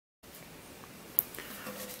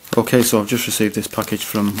Okay, so I've just received this package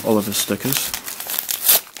from Oliver's Stickers.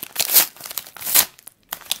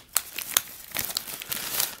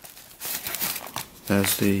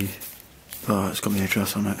 There's the... oh, it's got my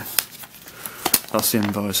address on it. That's the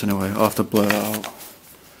invoice anyway, I'll have to blur that out.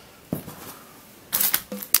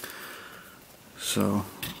 So,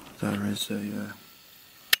 there is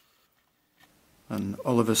an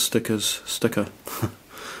Oliver's Stickers sticker.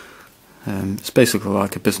 It's basically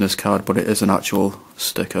like a business card, but it is an actual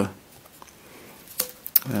sticker.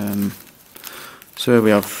 So here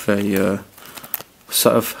we have a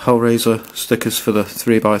set of Hellraiser stickers for the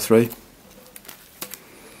 3x3.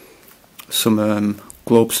 Some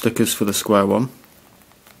globe stickers for the square one.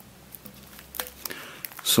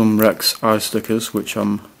 Some Rex eye stickers, which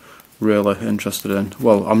I'm really interested in.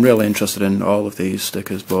 Well, I'm really interested in all of these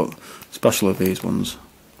stickers, but especially these ones.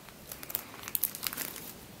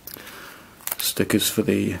 Stickers for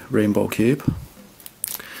the rainbow cube,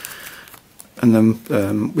 and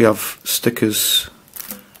then we have stickers.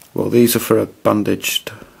 Well, these are for a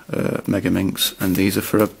Bandaged Megaminx, and these are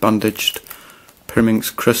for a Bandaged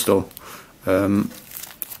Pyraminx Crystal. I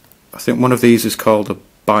think one of these is called a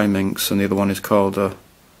Biminx, and the other one is called a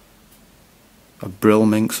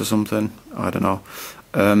Brillminx or something. I don't know.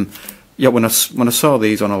 Yeah, when I saw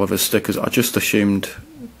these on Oliver's Stickers, I just assumed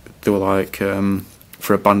they were like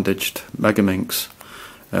for a Bandaged Megaminx.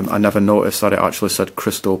 I never noticed that it actually said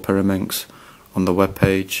Crystal Pyraminx on the web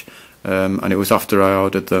page, and it was after I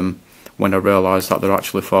ordered them when I realised that they're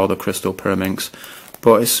actually for the Crystal Pyraminx.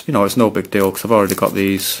 But it's, you know, it's no big deal because I've already got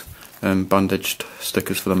these bandaged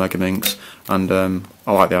stickers for the Megaminx, and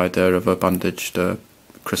I like the idea of a bandaged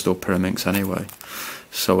Crystal Pyraminx anyway.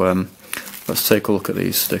 So let's take a look at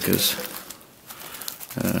these stickers.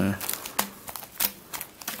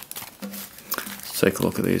 Take a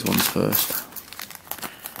look at these ones first.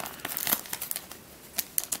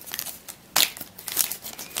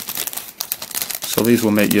 So these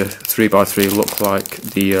will make your 3x3 look like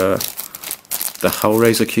the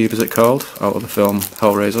Hellraiser cube, is it called, out of the film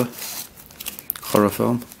Hellraiser, horror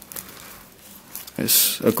film.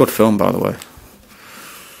 It's a good film, by the way.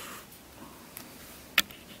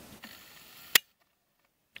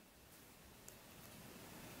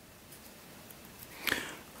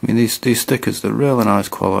 I mean, these stickers, they're really nice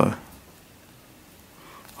quality.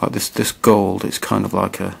 Like this gold, it's kind of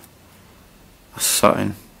like a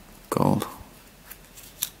satin gold.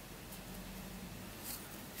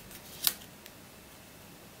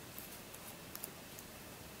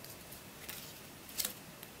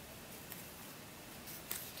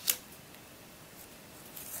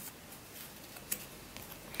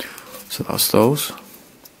 So that's those.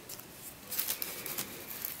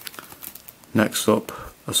 Next up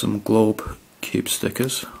are some globe cube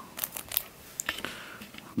stickers.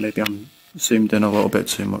 Maybe I'm zoomed in a little bit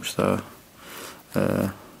too much there.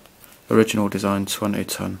 Original design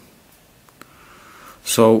 2010.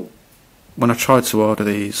 So when I tried to order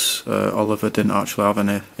these, Oliver didn't actually have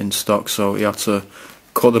any in stock, so he had to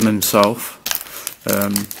cut them himself.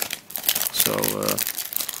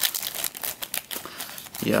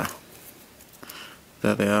 Yeah,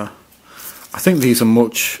 there they are. I think these are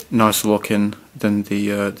much nicer looking than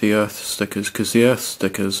the Earth stickers, because the Earth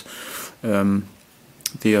stickers, the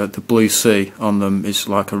blue sea on them is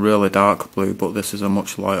like a really dark blue, but this is a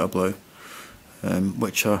much lighter blue,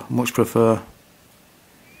 which I much prefer.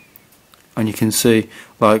 And you can see,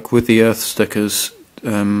 like with the Earth stickers,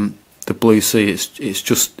 the blue sea, it's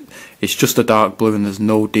just a dark blue, and there's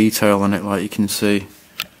no detail on it, like you can see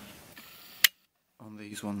on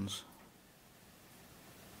these ones.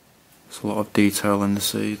 There's a lot of detail in the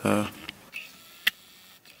sea there.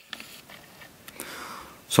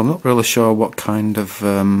 So I'm not really sure what kind of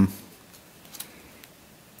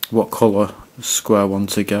what colour square one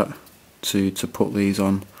to get to put these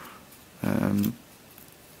on.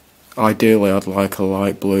 Ideally I'd like a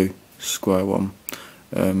light blue square one,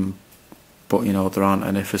 but you know, there aren't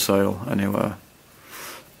any for sale anywhere.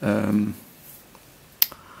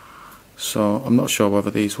 So I'm not sure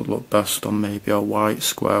whether these would look best on maybe a white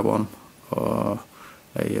square one, or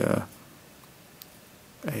a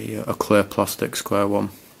clear plastic square one.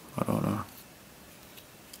 I don't know.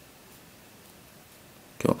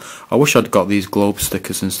 Cool. I wish I'd got these globe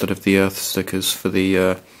stickers instead of the Earth stickers for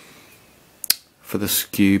the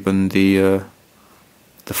cube and the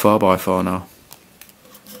 4x4 now.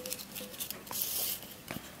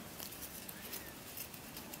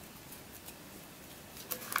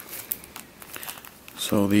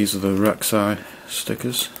 So these are the Rex eye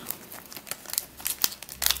stickers.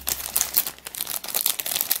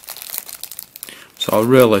 So I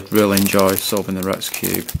really enjoy solving the Rex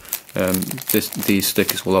cube. these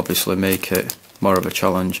stickers will obviously make it more of a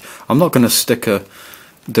challenge. I'm not going to sticker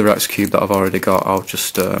the Rex cube that I've already got. I'll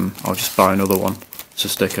just buy another one to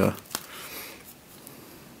sticker.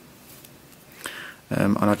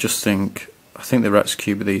 And I think the Rex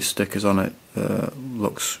cube with these stickers on it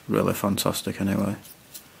looks really fantastic anyway.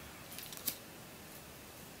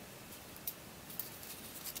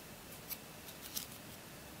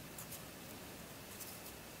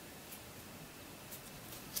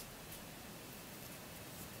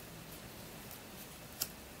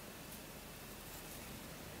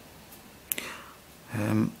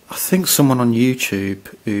 I think someone on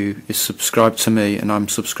YouTube who is subscribed to me and I'm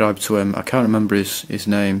subscribed to him, I can't remember his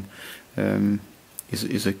name,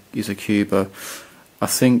 he's a cuber. I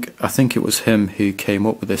think it was him who came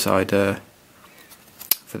up with this idea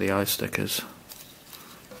for the eye stickers.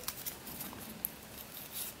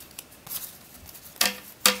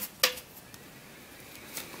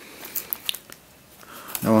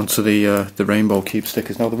 Now onto the rainbow cube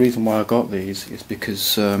stickers. Now the reason why I got these is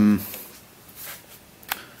because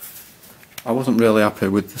I wasn't really happy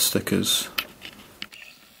with the stickers,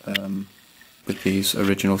 with these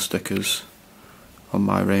original stickers on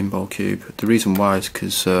my rainbow cube. The reason why is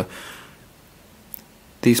because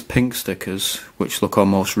these pink stickers, which look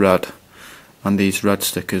almost red, and these red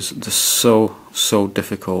stickers, they're so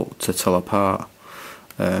difficult to tell apart.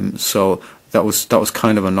 So that was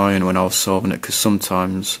kind of annoying when I was solving it, because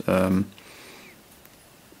sometimes I'd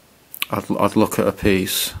look at a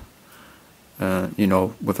piece, you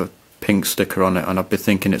know, with a pink sticker on it, and I'd be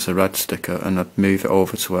thinking it's a red sticker, and I'd move it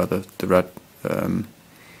over to where the red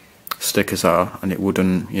stickers are, and it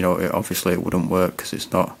wouldn't, you know, obviously it wouldn't work because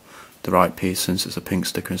it's not the right piece, since it's a pink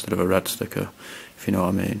sticker instead of a red sticker, if you know what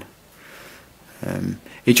I mean.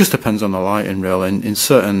 It just depends on the lighting really. In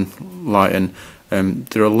certain lighting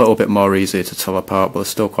they're a little bit more easy to tell apart, but they're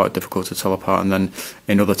still quite difficult to tell apart, and then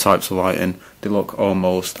in other types of lighting they look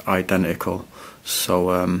almost identical. So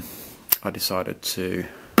I decided to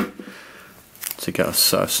get a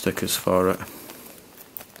set of stickers for it.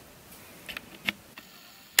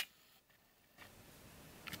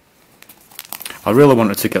 I really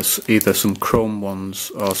wanted to get either some chrome ones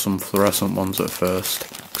or some fluorescent ones at first,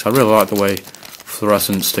 because I really like the way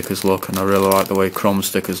fluorescent stickers look, and I really like the way chrome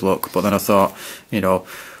stickers look. But then I thought, you know,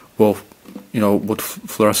 well, you know, would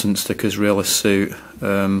fluorescent stickers really suit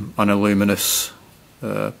an illuminous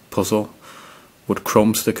puzzle? Would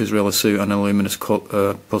chrome stickers really suit an illuminous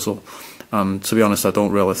puzzle? And to be honest, I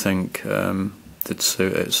don't really think they'd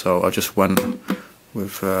suit it, so I just went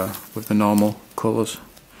with the normal colours.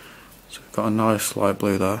 So we've got a nice light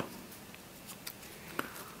blue there,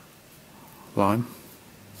 lime,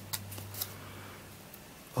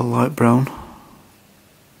 a light brown,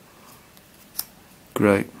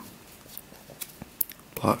 grey,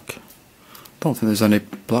 black. Don't think there's any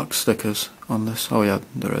black stickers on this. Oh yeah,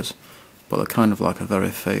 there is, but they're kind of like a very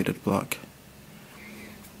faded black.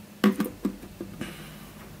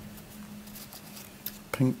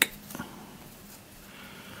 Pink,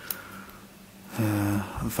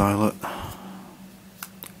 violet,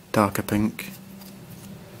 darker pink.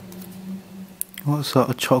 What's that?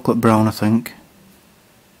 A chocolate brown, I think.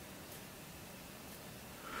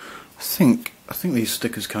 I think these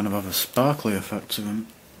stickers kind of have a sparkly effect to them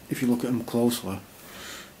if you look at them closely.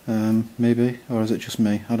 Maybe, or is it just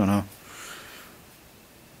me? I don't know.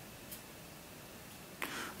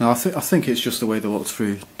 No, I think it's just the way they look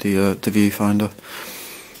through the viewfinder.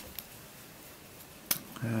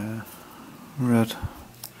 Red,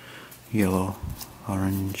 yellow,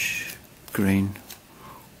 orange, green,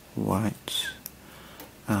 white,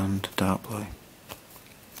 and dark blue.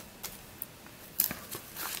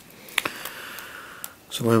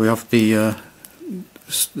 So here we have the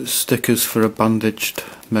stickers for a Bandaged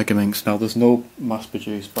Megaminx. Now there's no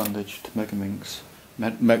mass-produced Bandaged Megaminxes,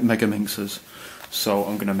 so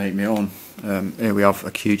I'm going to make my own. Here we have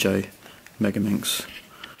a QJ Megaminx,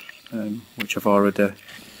 which I've already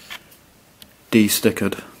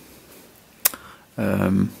de-stickered.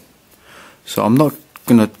 So I'm not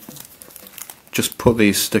going to just put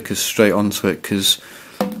these stickers straight onto it, because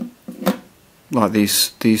like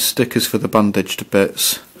these stickers for the bandaged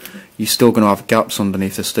bits, you're still going to have gaps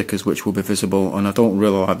underneath the stickers which will be visible, and I don't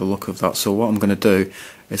really like the look of that. So what I'm going to do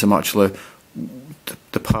is I'm actually,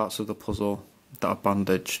 the parts of the puzzle that are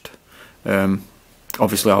bandaged,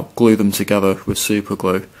 obviously I'll glue them together with super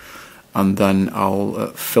glue, and then I'll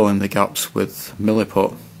fill in the gaps with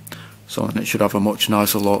milliput, so then it should have a much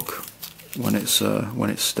nicer look when it's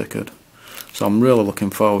stickered. So I'm really looking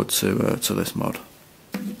forward to this mod.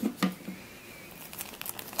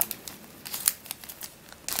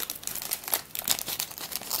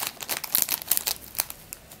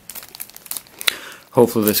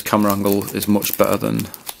 Hopefully this camera angle is much better than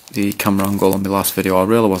the camera angle on my last video. I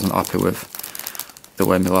really wasn't happy with the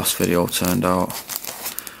way my last video turned out.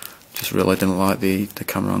 Just really didn't like the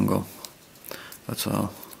camera angle at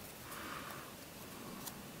all.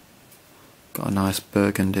 Got a nice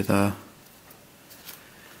burgundy there.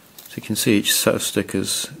 So you can see each set of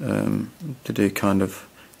stickers, they do kind of,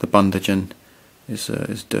 the bandaging is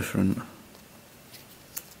different.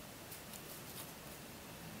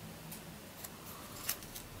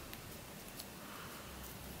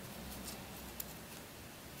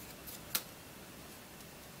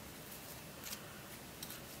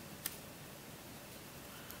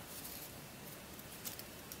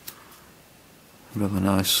 Really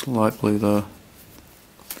nice light blue there.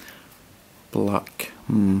 Black.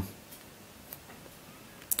 Well,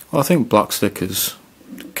 I think black stickers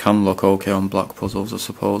can look okay on black puzzles, I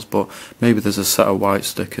suppose, but maybe there's a set of white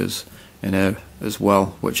stickers in here as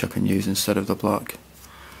well which I can use instead of the black.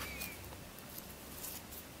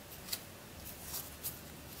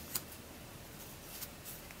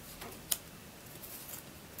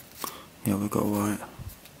 Yeah, we've got white.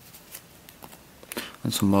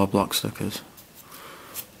 And some more black stickers.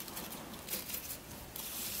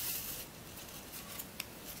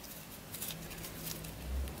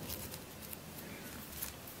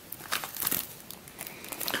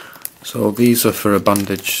 So these are for a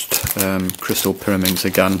bandaged crystal Pyraminx.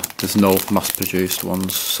 Again, there's no mass-produced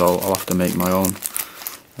ones, so I'll have to make my own.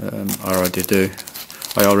 I already do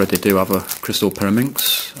have a crystal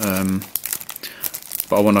Pyraminx,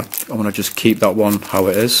 but I wanna just keep that one how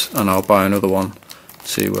it is, and I'll buy another one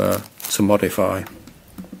to modify,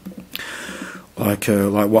 like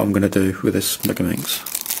what I'm gonna do with this Megaminx.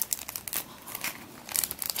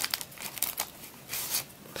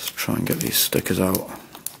 Let's try and get these stickers out.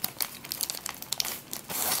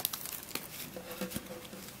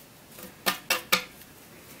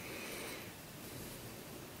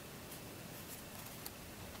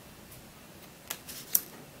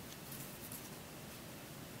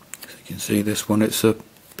 You can see this one, it's a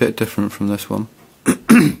bit different from this one.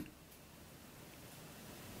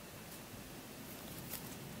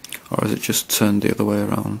 Or is it just turned the other way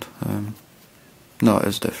around? No, it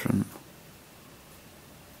is different.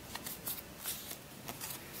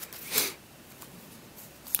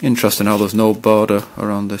 Interesting how there's no border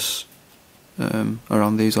around this,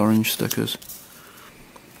 around these orange stickers.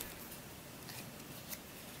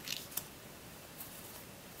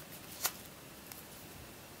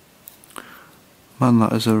 Man,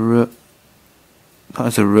 that is a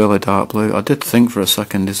really dark blue. I did think for a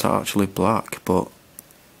second, is that actually black, but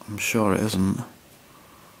I'm sure it isn't.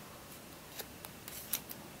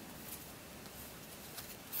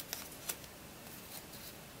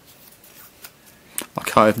 I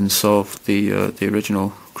can't even solve the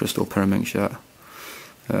original crystal Pyraminx yet.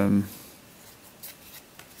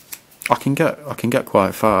 I can get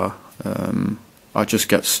quite far. I just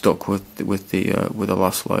get stuck with the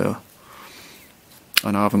last layer.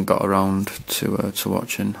 And I haven't got around to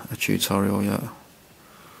watching a tutorial yet.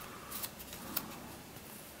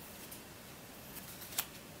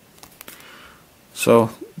 So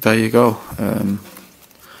there you go.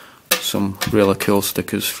 Some really cool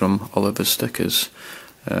stickers from Oliver's Stickers.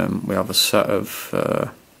 We have a set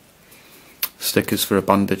of stickers for a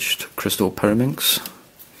bandaged crystal Pyraminx.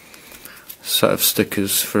 Set of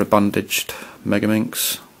stickers for a bandaged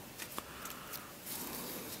Megaminx.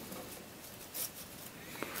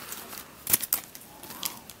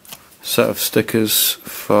 Set of stickers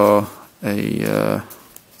for the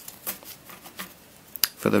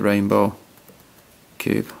rainbow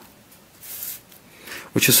cube,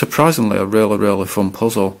 which is surprisingly a really fun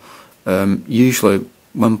puzzle. Usually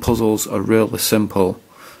when puzzles are really simple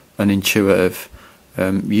and intuitive,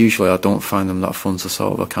 usually I don't find them that fun to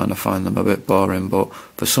solve. I kind of find them a bit boring, but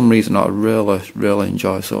for some reason I really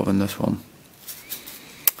enjoy solving this one.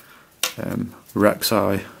 Rex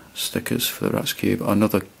Eye stickers for the Rex cube,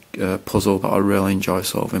 another puzzle that I really enjoy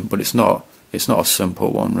solving, but it's not a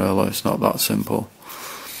simple one really. It's not that simple.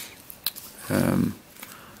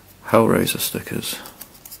 Hellraiser stickers.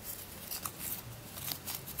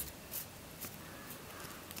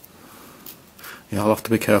 Yeah, I'll have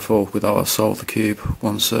to be careful with how I solve the cube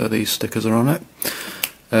once these stickers are on it.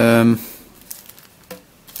 I'm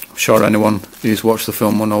sure anyone who's watched the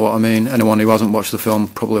film will know what I mean. Anyone who hasn't watched the film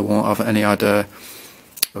probably won't have any idea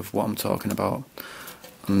of what I'm talking about.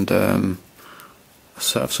 And a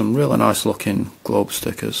set of some really nice looking globe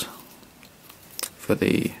stickers for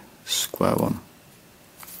the square one.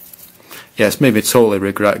 Yeah, it's made me totally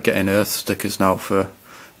regret getting Earth stickers now for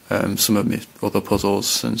some of my other puzzles,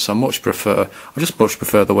 since I just much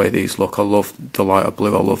prefer the way these look. I love the lighter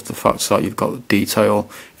blue. I love the fact that you've got detail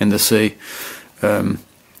in the sea.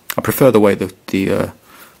 I prefer the way the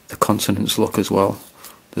continents look as well.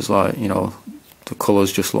 There's like, you know, the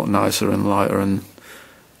colours just look nicer and lighter, and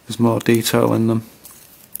there's more detail in them.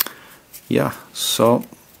 Yeah, so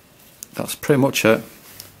that's pretty much it.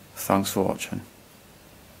 Thanks for watching.